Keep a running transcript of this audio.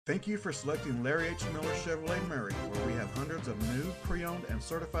Thank you for selecting Larry H. Miller Chevrolet Murray, where we have hundreds of new, pre-owned, and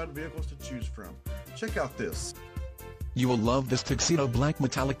certified vehicles to choose from. Check out this. You will love this Tuxedo Black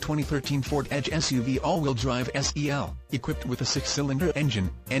Metallic 2013 Ford Edge SUV all-wheel drive SEL, equipped with a 6-cylinder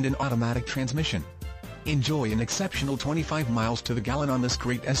engine and an automatic transmission. Enjoy an exceptional 25 miles to the gallon on this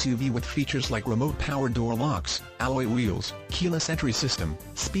great SUV with features like remote power door locks, alloy wheels, keyless entry system,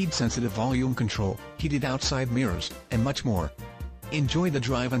 speed-sensitive volume control, heated outside mirrors, and much more. Enjoy the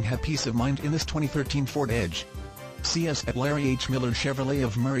drive and have peace of mind in this 2013 Ford Edge. See us at Larry H. Miller Chevrolet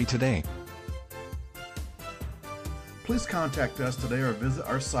of Murray today. Please contact us today or visit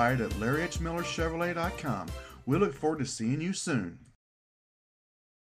our site at larryhmillerchevrolet.com. We look forward to seeing you soon.